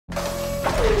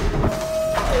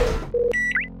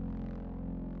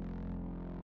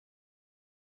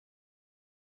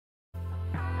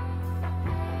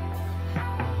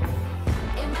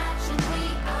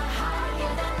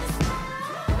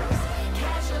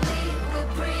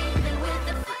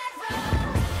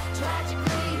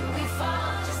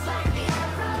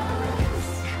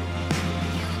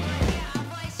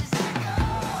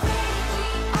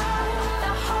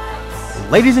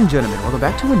Ladies and gentlemen, welcome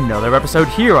back to another episode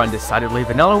here on Decidedly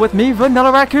Vanilla with me,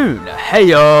 Vanillaraccoon.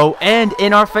 Heyo! And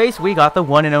in our face, we got the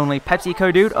one and only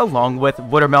PepsiiClutch dude, along with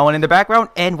Watermelon in the background.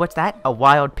 And what's that? A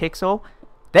wild pixel?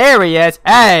 There he is!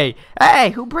 Hey! Hey!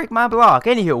 Who break my block?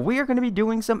 Anywho, we are going to be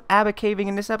doing some ABBA caving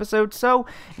in this episode, so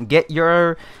get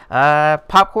your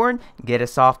popcorn, get a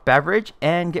soft beverage,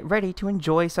 and get ready to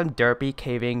enjoy some derpy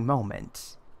caving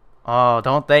moments. Oh,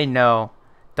 don't they know?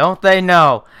 Don't they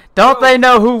know? Don't they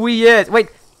know who we is? Wait.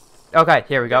 Okay,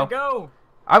 here we go. Go.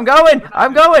 I'm going.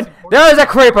 I'm going. There's a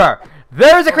creeper.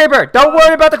 There's a creeper. Don't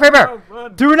worry about the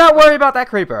creeper. Do not worry about that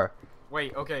creeper.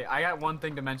 Wait, okay. I got one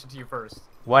thing to mention to you first.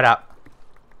 What up?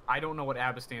 I don't know what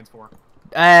ABBA stands for.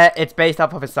 It's based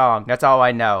off of a song. That's all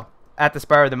I know. At the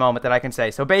spur of the moment that I can say.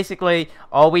 So basically,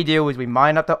 all we do is we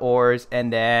mine up the ores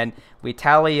and then we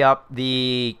tally up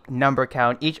the number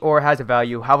count. Each ore has a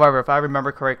value. However, if I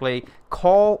remember correctly,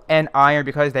 coal and iron,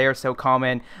 because they are so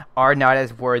common, are not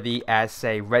as worthy as,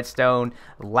 say, redstone,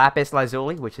 lapis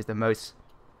lazuli, which is the most...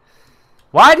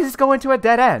 Why does this go into a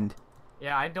dead end?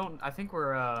 Yeah, I think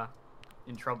we're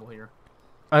in trouble here.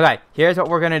 Okay, here's what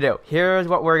we're gonna do. Here's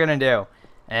what we're gonna do.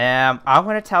 I'm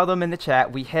going to tell them in the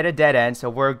chat we hit a dead end, so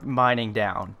we're mining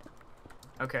down.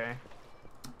 Okay.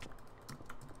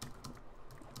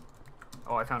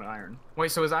 Oh, I found iron. Wait,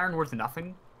 so is iron worth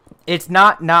nothing? It's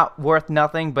not worth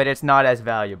nothing, but it's not as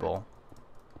valuable.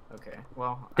 Okay,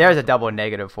 well... There's a double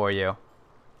negative for you.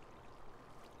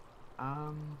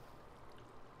 Yeah,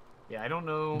 I don't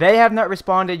know... They have not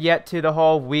responded yet to the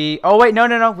whole Oh, wait,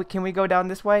 no. Can we go down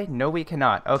this way? No, we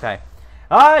cannot. Okay.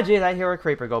 Oh, jeez, I hear a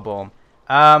creeper go boom.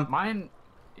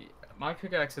 My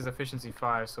pickaxe is efficiency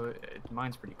 5, so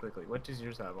mine's pretty quickly. What does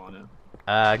yours have on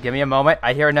it? Give me a moment.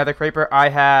 I hear another creeper. I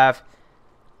have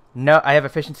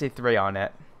efficiency 3 on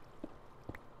it.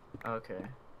 Okay.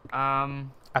 I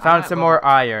found some more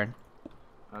iron.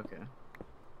 Okay.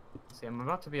 See, I'm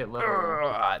about to be at level.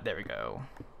 There we go.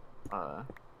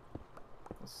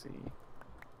 Let's see.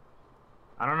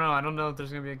 I don't know if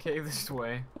there's gonna be a cave this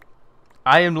way.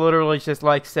 I am literally just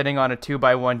like sitting on a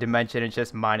 2x1 dimension and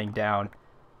just mining down.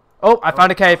 Oh, I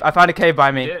found a cave. I found a cave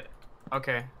by me.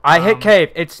 Okay. I hit cave.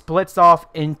 It splits off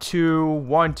into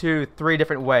 1, 2, 3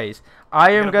 different ways.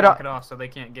 I am gonna block it off so they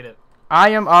can't get it. I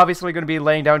am obviously gonna be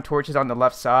laying down torches on the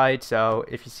left side. So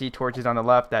if you see torches on the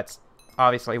left, that's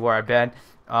obviously where I've been.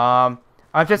 I'm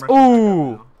just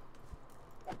ooh.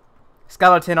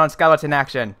 Skeleton on skeleton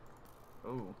action.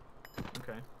 Ooh.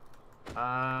 Okay.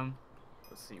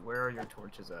 Let's see, where are your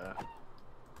torches at?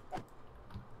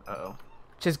 Uh-oh.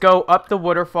 Just go up the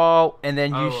waterfall, and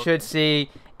then you should see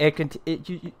it.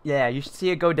 You should see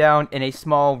it go down in a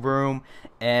small room,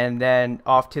 and then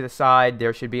off to the side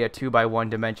there should be a 2x1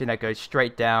 dimension that goes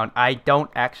straight down. I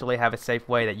don't actually have a safe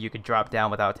way that you could drop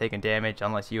down without taking damage,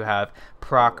 unless you have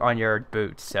proc on your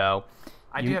boots. So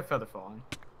I do have feather falling.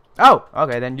 Oh,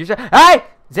 okay, then you should. Hey,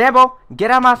 Zambo,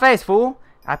 get out of my face, fool!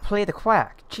 I play the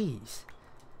quack. Jeez.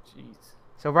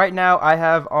 So right now I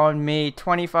have on me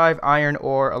 25 iron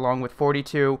ore along with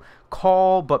 42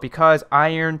 coal, but because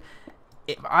iron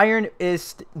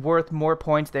is worth more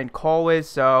points than coal is,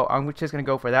 so I'm just going to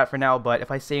go for that for now. But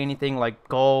if I see anything like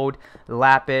gold,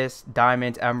 lapis,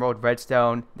 diamonds, emerald,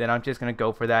 redstone, then I'm just going to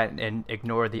go for that and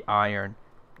ignore the iron.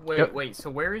 Wait,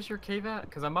 so where is your cave at?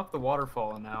 Because I'm up the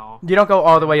waterfall now. You don't go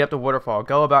all the way up the waterfall.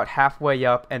 Go about halfway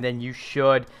up, and then you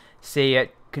should see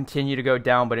it continue to go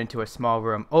down, but into a small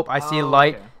room. Oh, I see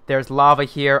light. Okay. There's lava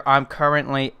here. I'm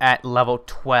currently at level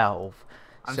 12.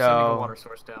 I'm sending a water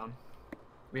source down.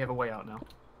 We have a way out now.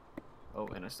 Oh,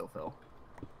 and I still fell.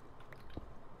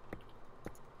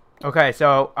 Okay,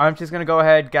 so I'm just gonna go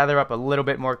ahead, gather up a little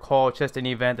bit more coal, just in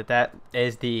the event that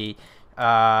is the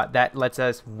that lets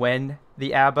us win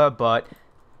the ABBA. But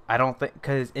I don't think,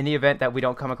 because in the event that we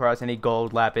don't come across any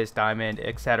gold, lapis, diamond,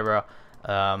 etc.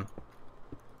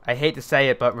 I hate to say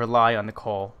it, but rely on the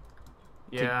coal.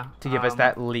 Yeah. To give us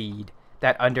that lead,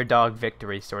 that underdog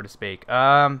victory, so to speak.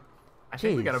 I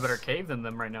think we got a better cave than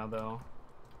them right now, though.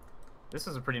 This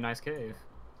is a pretty nice cave.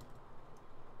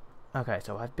 Okay,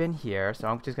 so I've been here, so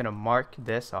I'm just gonna mark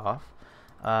this off.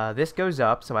 This goes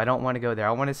up, so I don't want to go there.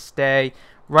 I want to stay.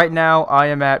 Right now, I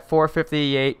am at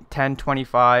 458,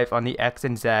 1025 on the X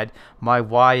and Z. My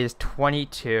Y is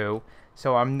 22.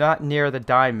 so I'm not near the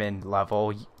diamond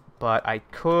level, but I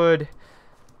could.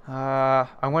 I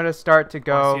want to start to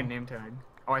go. Oh, I see a name tag.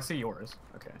 Oh, I see yours.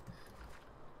 Okay.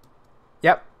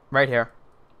 Yep, right here.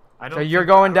 I don't So you're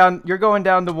going down. You're going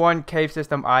down the one cave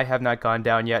system I have not gone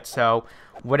down yet. So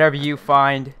whatever you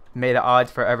find, may the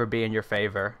odds forever be in your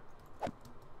favor.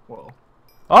 Whoa.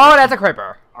 Oh, that's a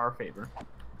creeper. Our favor.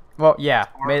 Well, yeah.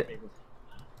 Our favor.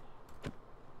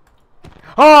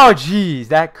 Oh, jeez,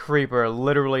 that creeper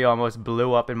literally almost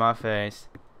blew up in my face.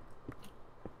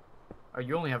 Oh,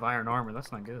 you only have iron armor.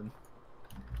 That's not good.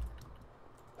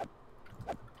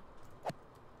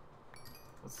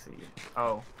 Let's see.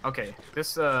 Oh, okay.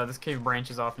 This cave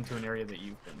branches off into an area that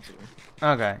you've been to.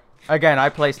 Okay. Again, I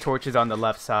placed torches on the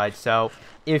left side, so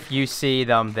if you see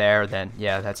them there, then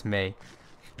yeah, that's me.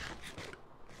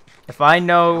 If I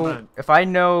know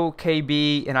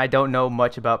KB, and I don't know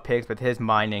much about pigs with his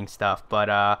mining stuff, but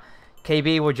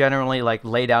KB will generally like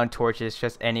lay down torches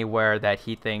just anywhere that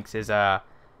he thinks is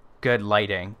good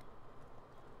lighting.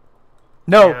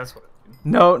 No, Yeah, that's what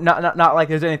no, not like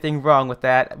there's anything wrong with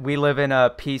that. We live in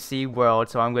a PC world,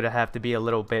 so I'm gonna have to be a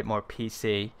little bit more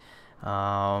PC.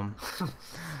 I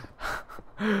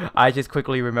just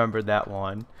quickly remembered that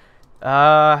one.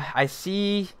 I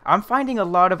see. I'm finding a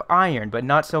lot of iron, but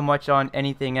not so much on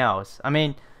anything else. I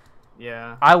mean,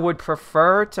 yeah. I would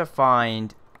prefer to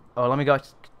find. Oh, let me go.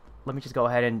 Let me just go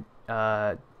ahead and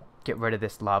get rid of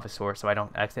this lava source so I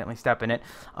don't accidentally step in it.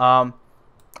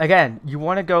 Again, you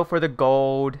want to go for the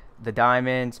gold, the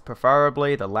diamonds,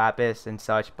 preferably the lapis and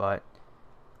such. But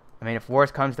I mean, if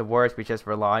worst comes to worst, we just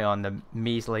rely on the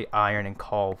measly iron and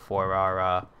coal for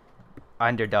our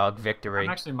underdog victory.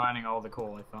 I'm actually mining all the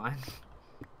coal I find.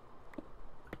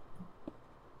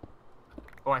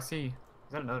 Oh, I see.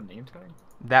 Is that another name tag?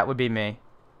 That would be me.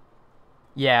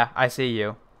 Yeah, I see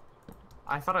you.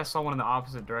 I thought I saw one in the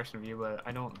opposite direction of you, but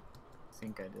I don't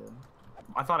think I did.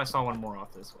 I thought I saw one more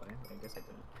off this way, but I guess I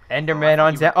didn't. Enderman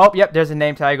on Zen. Oh, yep, there's a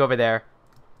name tag over there.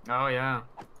 Oh, yeah.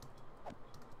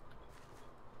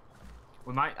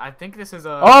 We might. I think this is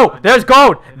a. Oh, there's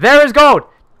gold! There is gold!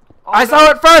 Oh, I no.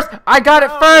 saw it first! I got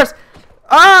it first!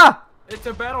 Ah! It's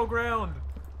a battleground!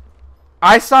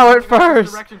 I saw it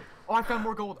first! Direction. Oh, I found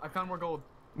more gold. I found more gold.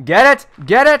 Get it!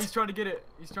 Get He's it! trying to get it.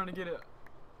 He's trying to get it.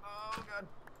 Oh, God.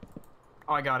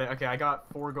 Oh, I got it. Okay, I got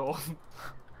 4 gold.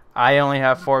 I only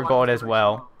have 4 gold as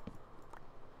well.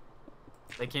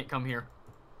 They can't come here.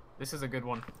 This is a good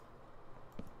one.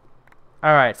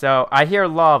 Alright, so I hear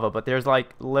lava, but there's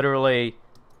like literally...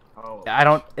 Oh. I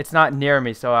don't... It's not near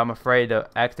me, so I'm afraid to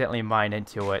accidentally mine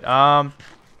into it.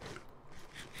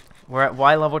 We're at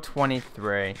Y level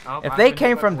 23. Oh, If I've they been came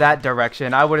hit by from one. that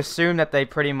direction, I would assume that they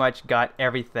pretty much got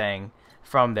everything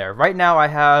from there. Right now, I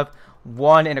have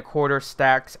 1 1/4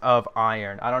 stacks of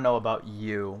iron. I don't know about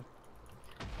you.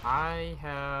 I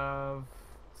have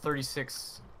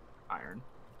 36 iron.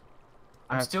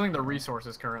 I'm That's stealing the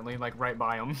resources currently, like right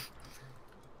by them.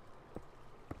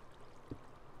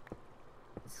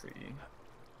 Let's see.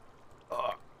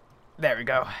 Oh, there we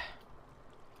go.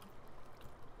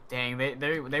 Dang,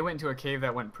 they went into a cave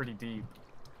that went pretty deep.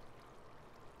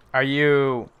 Are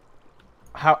you...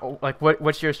 How, like,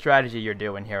 what's your strategy you're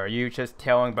doing here? Are you just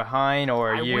tailing behind,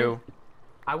 or are you...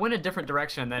 I went a different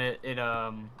direction, then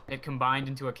it combined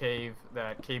into a cave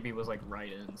that KB was like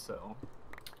right in, so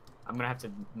I'm gonna have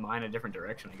to mine a different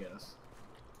direction, I guess.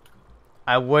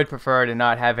 I would prefer to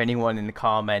not have anyone in the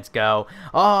comments go,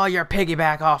 "Oh, you're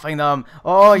piggyback offing them.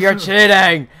 Oh, you're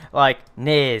cheating." Like,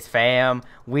 niz, fam.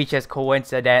 We just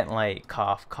coincidentally,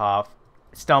 cough, cough,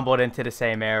 stumbled into the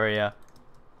same area.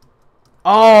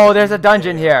 Oh, there's a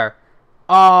dungeon here.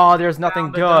 Oh, there's nothing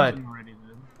Found the good. dungeon already,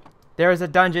 dude. There's a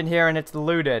dungeon here and it's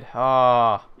looted.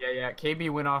 Oh. Yeah, KB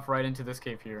went off right into this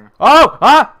cave here. Oh!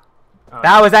 Ah! Oh,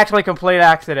 That was actually a complete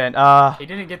accident. he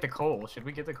didn't get the coal. Should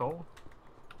we get the coal?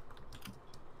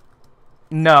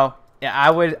 No. Yeah,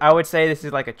 I would say this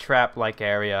is like a trap-like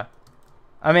area.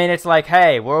 I mean, it's like,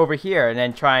 hey, we're over here, and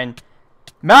then try and...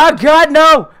 Oh, God,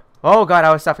 no! Oh, God,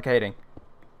 I was suffocating.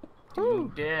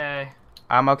 Yeah.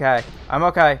 I'm okay. I'm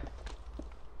okay.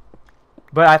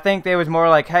 But I think they was more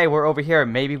like, hey, we're over here.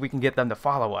 Maybe we can get them to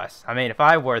follow us. I mean, if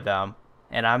I were them,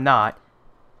 and I'm not,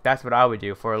 that's what I would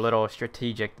do for a little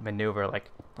strategic maneuver. Like,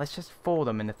 let's just fool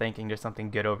them into thinking there's something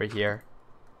good over here.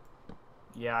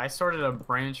 Yeah, I started a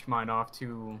branch mine off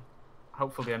to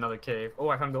hopefully another cave. Oh,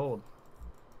 I found gold.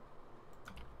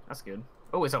 That's good.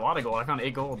 Oh, it's a lot of gold. I found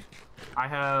 8 gold. I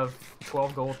have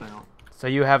 12 gold now. So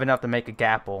you have enough to make a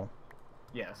gapple.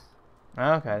 Yes.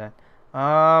 Okay, then.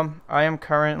 I am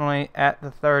currently at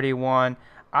the 31.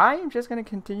 I am just going to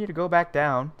continue to go back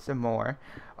down some more.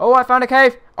 Oh, I found a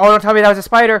cave. Oh, don't tell me that was a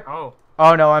spider. Oh.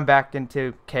 Oh no, I'm back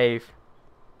into cave.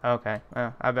 Okay,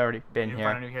 I've already been You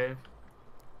here. find a new cave?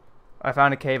 I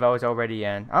found a cave I was already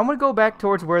in. I'm gonna go back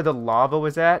towards where the lava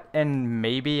was at, and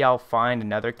maybe I'll find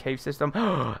another cave system.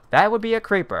 That would be a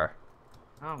creeper.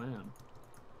 Oh man.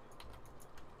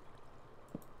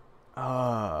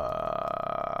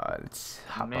 Let's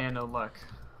hop Man, up. no luck.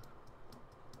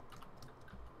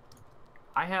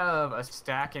 I have a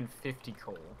stack and 50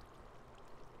 coal.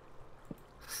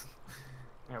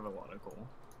 I have a lot of coal.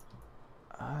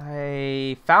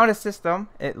 I found a system,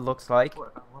 it looks like.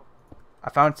 What? I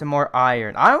found some more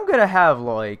iron. I'm gonna have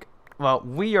like, well,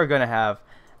 we are gonna have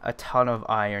a ton of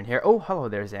iron here. Oh, hello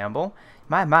there, Zamble.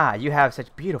 My, you have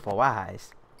such beautiful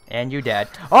eyes. And you dead.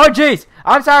 Oh, jeez!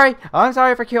 I'm sorry! I'm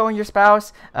sorry for killing your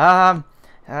spouse. I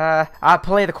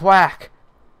play the quack.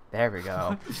 There we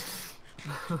go.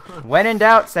 When in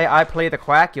doubt, say I play the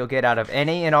quack. You'll get out of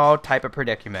any and all type of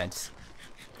predicaments.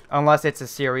 Unless it's a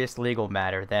serious legal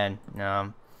matter, then,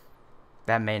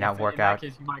 that may not work out. In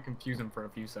that case, you might confuse him for a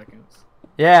few seconds.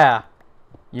 Yeah.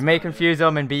 You may confuse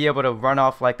them and be able to run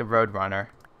off like the Roadrunner.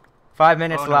 5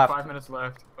 minutes left. 5 minutes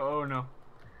left. Oh no.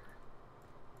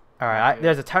 Alright,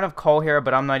 there's a ton of coal here,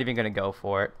 but I'm not even going to go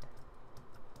for it.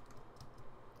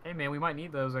 Hey man, we might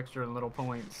need those extra little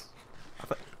points.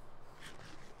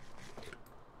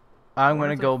 I'm going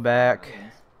to go back.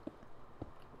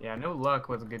 Yeah, no luck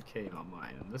with a good cave on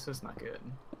mine. This is not good.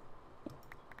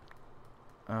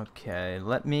 Okay,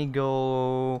 let me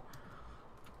go...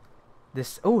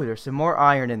 Oh, there's some more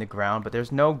iron in the ground, but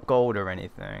there's no gold or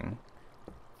anything.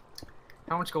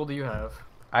 How much gold do you have?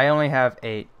 I only have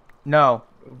 8. No,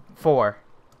 4.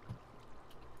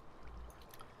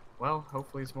 Well,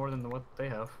 hopefully it's more than what they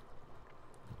have.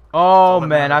 Oh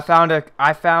man,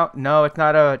 no,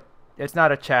 it's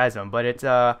not a chasm, but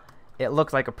it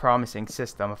looks like a promising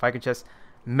system. If I could just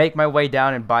make my way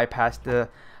down and bypass the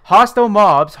hostile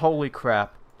mobs, holy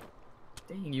crap.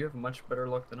 Dang, you have much better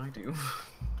luck than I do.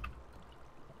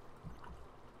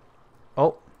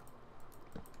 Oh.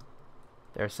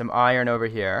 There's some iron over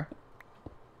here.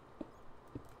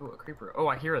 Oh, a creeper. Oh,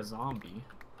 I hear a zombie.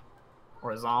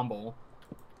 Or a zomble.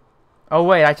 Oh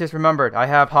wait, I just remembered. I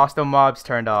have hostile mobs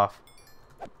turned off.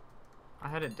 I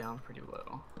had it down pretty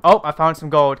low. Oh, I found some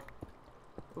gold.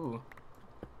 Ooh.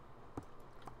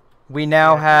 We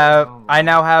now I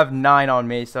now have 9 on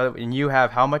me, so and you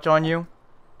have how much on you?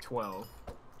 12.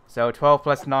 So 12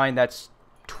 plus 9, that's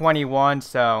 21,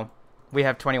 so we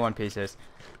have 21 pieces.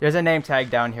 There's a name tag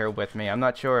down here with me. I'm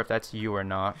not sure if that's you or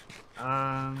not.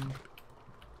 I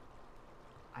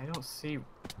don't see...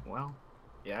 Well,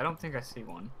 yeah, I don't think I see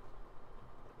one.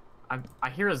 I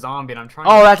hear a zombie and I'm trying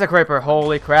Oh, that's a creeper.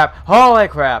 Holy crap. Holy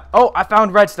crap. Oh, I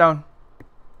found redstone.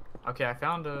 Okay, I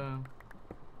found a...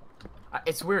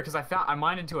 It's weird because I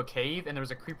mined into a cave and there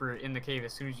was a creeper in the cave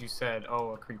as soon as you said, oh,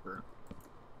 a creeper.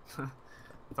 I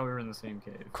thought we were in the same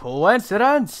cave.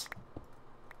 Coincidence?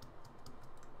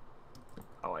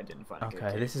 Oh, I didn't find a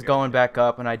Okay, this is going back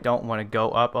up and I don't want to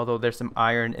go up, although there's some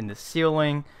iron in the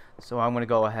ceiling. So I'm going to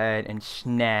go ahead and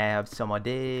snab some of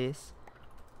this.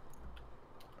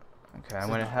 Okay, I'm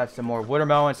going to have some more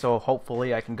watermelon, so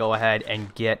hopefully I can go ahead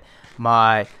and get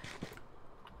my...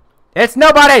 It's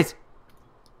nobody's!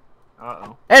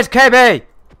 Uh-oh. It's KB!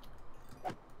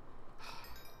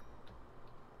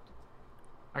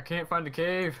 I can't find a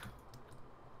cave.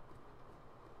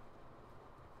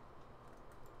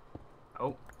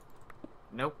 Oh.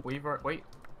 Nope, wait.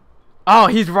 Oh,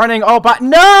 he's running. Oh, but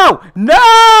no!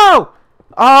 No!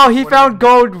 Oh, he found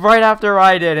gold right after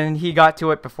I did, and he got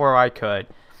to it before I could.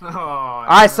 Oh,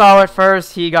 I saw it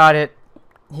first. He got it.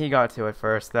 He got to it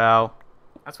first, though.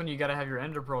 That's when you gotta have your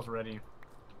ender pearls ready.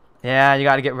 Yeah, you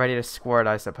gotta get ready to squirt,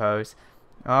 I suppose.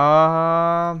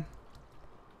 Dang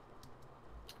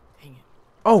it.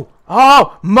 Oh,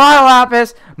 my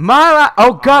lapis!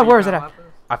 Oh, God, where is it at?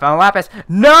 I found lapis.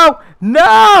 No!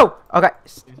 No! Okay.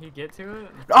 Did he get to it?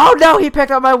 Oh, no, he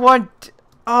picked up my one.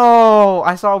 Oh,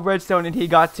 I saw redstone and he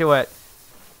got to it.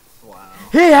 Wow.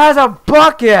 He has a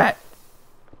bucket!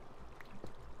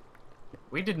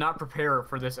 We did not prepare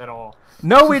for this at all.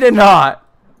 No, we did not.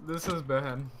 This is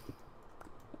bad.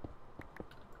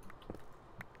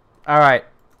 Alright.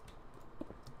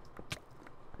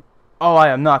 Oh, I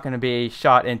am not going to be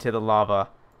shot into the lava.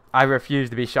 I refuse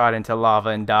to be shot into lava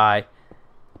and die.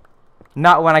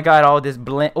 Not when I got all this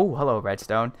bling. Oh, hello,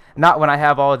 redstone. Not when I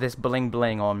have all this bling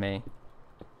bling on me.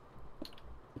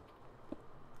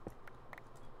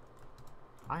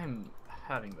 I am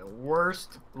having the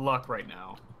worst luck right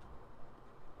now.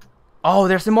 Oh,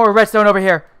 there's some more redstone over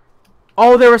here.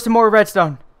 Oh, there was some more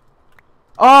redstone.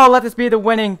 Oh, let this be the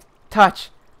winning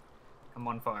touch. I'm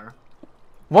on fire.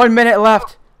 1 minute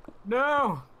left.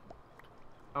 No!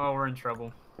 Oh, we're in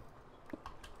trouble.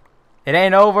 It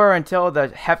ain't over until the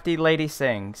hefty lady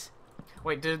sings.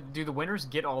 Wait, do the winners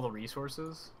get all the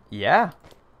resources? Yeah.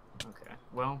 Okay,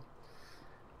 well,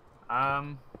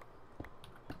 yeah,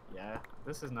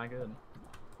 this is not good.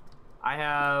 I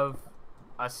have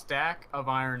a stack of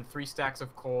iron, 3 stacks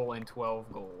of coal, and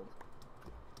 12 gold.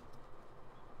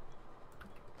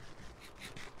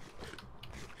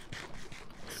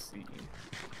 Let's see.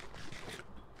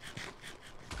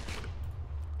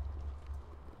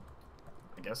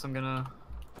 I guess I'm gonna...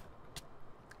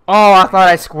 Oh, I thought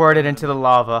I squirted into the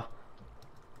lava.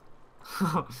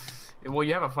 Well,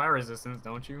 you have a fire resistance,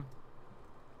 don't you?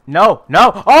 No,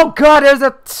 no. Oh, God, there's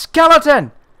a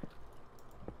skeleton.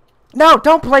 No,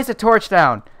 don't place a torch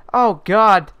down. Oh,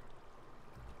 God.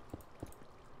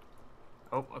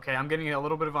 Oh, okay, I'm getting a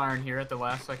little bit of iron here at the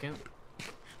last second.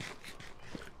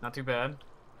 Not too bad.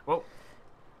 Whoa.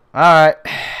 All right,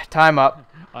 time up.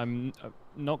 I'm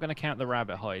not going to count the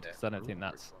rabbit hide because I don't think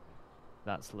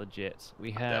that's legit.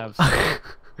 We have.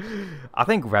 I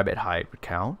think rabbit hide would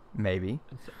count, maybe.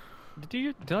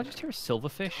 Did I just hear a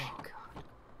silverfish? Oh, God.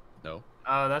 No.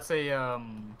 That's a,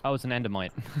 Oh, it's an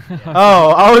endermite.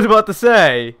 Oh, I was about to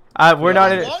say. We're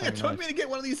not in How long it took me to get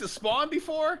one of these to spawn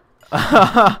before?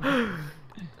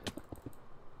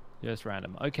 Just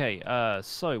random. Okay,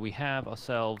 so we have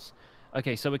ourselves...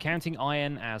 Okay, so we're counting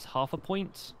iron as half a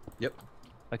point. Yep.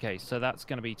 Okay, so that's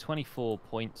going to be 24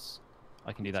 points.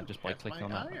 I can do that just by That's clicking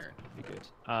my on that. iron. Be good.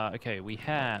 Okay, we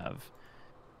have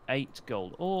 8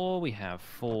 gold ore. We have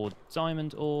 4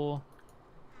 diamond ore.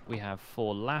 We have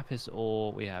 4 lapis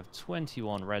ore. We have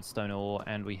 21 redstone ore.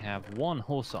 And we have 1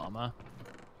 horse armor.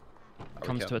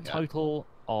 Comes to a total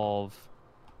of...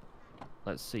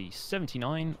 Let's see,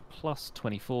 79 plus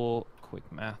 24. Quick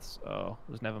maths. Oh,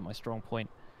 was never my strong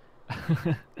point.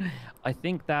 I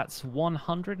think that's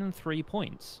 103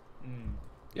 points.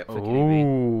 Yep. For KB.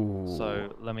 Ooh.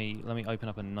 So let me open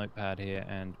up a notepad here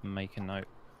and make a note.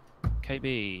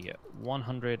 KB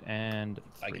 103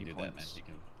 I can do that, man. points. You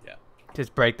can, yeah.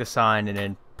 Just break the sign and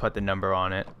then put the number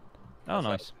on it. Oh, That's what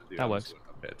I nice. was gonna do. That I was works. doing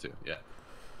that too. Yeah.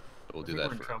 But we'll I do think that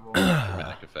we're in for trouble.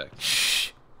 dramatic effect.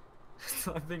 Shh.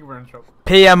 I think we're in trouble.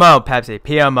 PMO, Pepsi.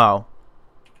 PMO.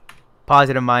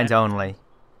 Positive minds only.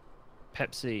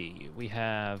 Pepsi, we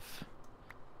have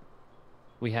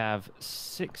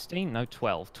 16, no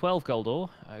 12 gold ore.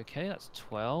 Okay, that's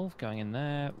 12 going in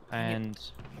there. And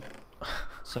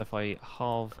so if I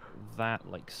halve that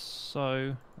like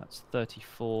so, that's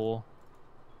 34.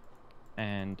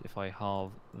 And if I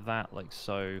halve that like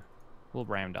so, we'll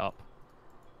round up.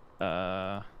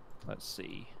 Let's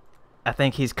see. I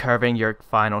think he's curving your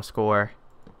final score.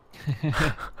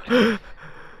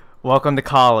 Welcome to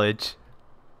college.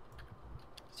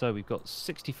 So we've got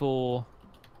 64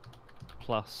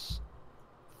 plus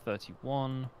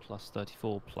 31 plus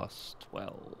 34 plus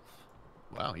 12.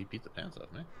 Wow, he beat the pants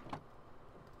off me.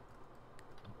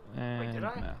 And did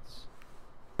I? maths.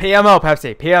 PMO,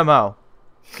 Pepsi. PMO.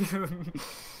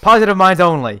 Positive minds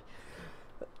only.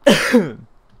 I thought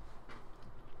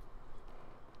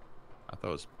it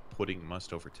was pudding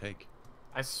must overtake.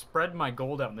 I spread my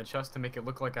gold out in the chest to make it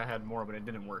look like I had more, but it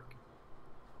didn't work.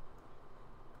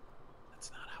 That's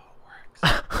not how it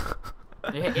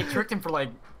works. It tricked him for like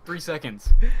 3 seconds,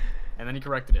 and then he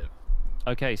corrected it.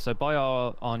 Okay, so by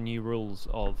our new rules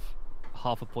of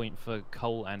half a point for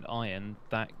coal and iron,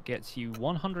 that gets you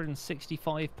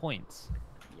 165 points.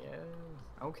 Yeah.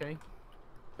 Okay.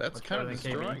 That's Much kind of better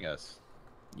than KB. destroying us.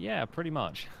 Yeah, pretty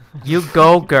much. You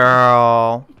go,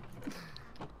 girl.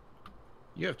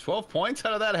 You have 12 points?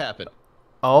 How did that happen?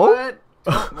 Oh? What?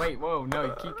 Don't- wait, whoa,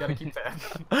 no, gotta keep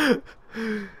that.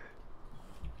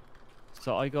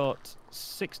 So I got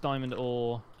 6 diamond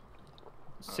ore,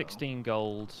 16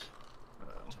 gold,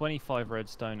 25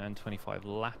 redstone, and 25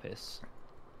 lapis,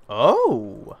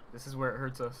 Oh. This is where it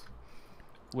hurts us.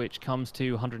 which comes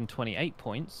to 128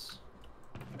 points.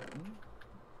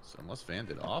 So unless Van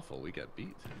did awful, we got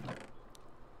beat.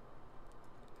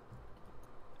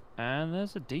 And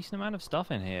there's a decent amount of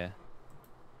stuff in here.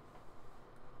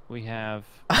 We have...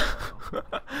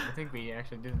 I think we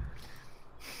actually did.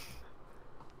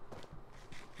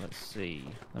 Let's see.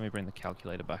 Let me bring the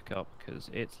calculator back up, because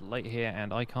it's late here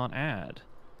and I can't add.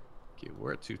 Okay,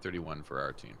 we're at 231 for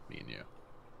our team, me and you.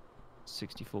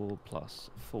 64 plus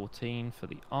 14 for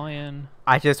the iron.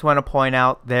 I just want to point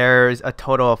out there's a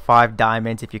total of 5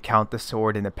 diamonds if you count the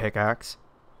sword and the pickaxe.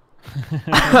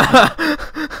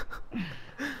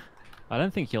 I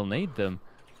don't think you'll need them.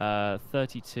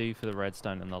 32 for the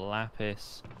redstone and the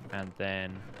lapis, and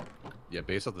then... Yeah,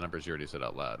 based off the numbers you already said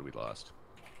out loud, we lost.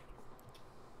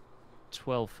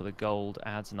 12 for the gold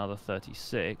adds another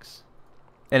 36.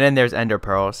 And then there's ender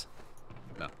pearls.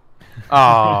 No.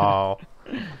 Oh.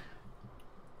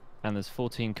 And there's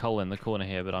 14 coal in the corner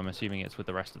here, but I'm assuming it's with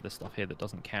the rest of this stuff here that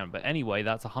doesn't count. But anyway,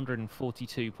 that's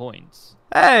 142 points.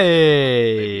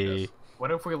 Hey. What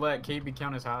if we let KB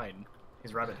count his hide?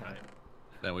 His rabbit hide.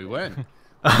 Then we win.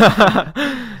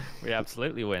 We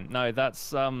absolutely win. No,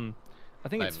 that's I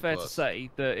think Not it's even fair to close.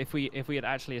 say that if we had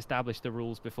actually established the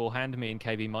rules beforehand, me and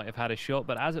KB might have had a shot.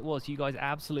 But as it was, you guys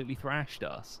absolutely thrashed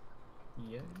us.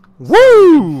 Yeah.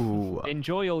 Woo!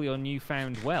 Enjoy all your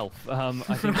newfound wealth. I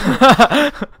think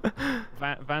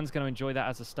Van's going to enjoy that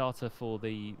as a starter for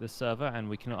the server,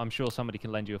 and I'm sure somebody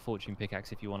can lend you a fortune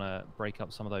pickaxe if you want to break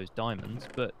up some of those diamonds.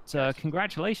 But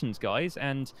congratulations, guys,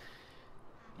 and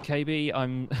KB,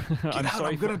 I'm I'm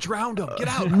sorry. I'm gonna drown him. Get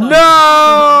out.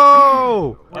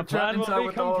 No! My plan inside will be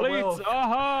with all our complete. wealth.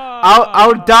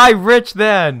 I'll die rich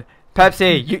then.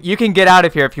 Pepsi, you can get out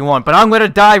of here if you want, but I'm gonna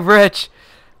die rich.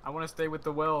 I want to stay with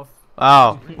the wealth.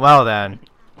 Oh, well then.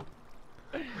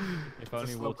 If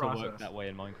only slow water worked process. that way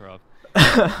in Minecraft.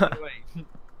 Anyway,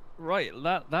 right,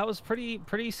 that was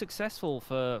pretty successful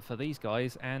for these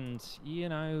guys, and you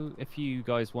know, if you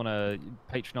guys want to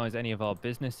patronize any of our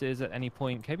businesses at any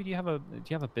point, KB, do you have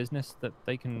a business that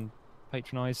they can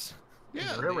patronize?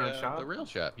 Yeah, The railroad shop. the rail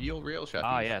shop. Yield rail shop.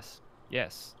 Ah, yes.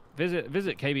 Visit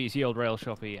KB's Yield Rail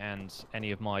Shoppy and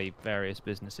any of my various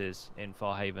businesses in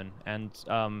Farhaven, and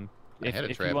I had a if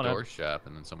you trap wanna... door shop,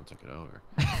 and then someone took it over.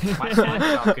 My slime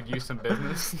shop could use some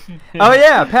business. Oh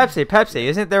yeah, Pepsi.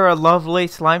 Isn't there a lovely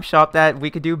slime shop that we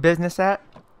could do business at?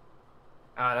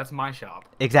 That's my shop.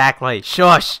 Exactly.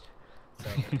 Shush. So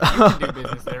you can do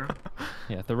business there.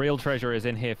 Yeah, the real treasure is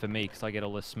in here for me because I get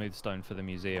all this smooth stone for the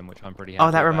museum, which I'm pretty happy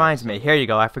Oh, that about, reminds so- me. Here you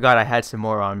go. I forgot I had some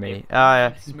more on me.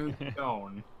 Smooth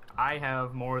stone. I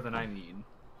have more than I need.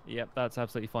 Yep, that's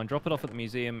absolutely fine. Drop it off at the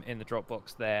museum in the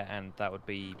Dropbox there, and that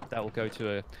will go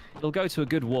to a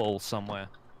good wall somewhere.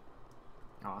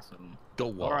 Awesome. Go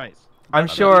walls. All right. I'm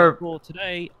That's sure. it for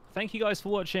today. Thank you guys for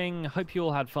watching. Hope you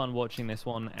all had fun watching this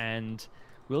one, and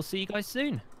we'll see you guys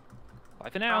soon. Bye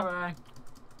for now. Bye.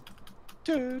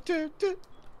 Do do do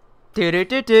do do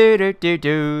do do do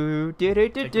do do do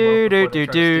do do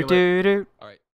do do do. All right.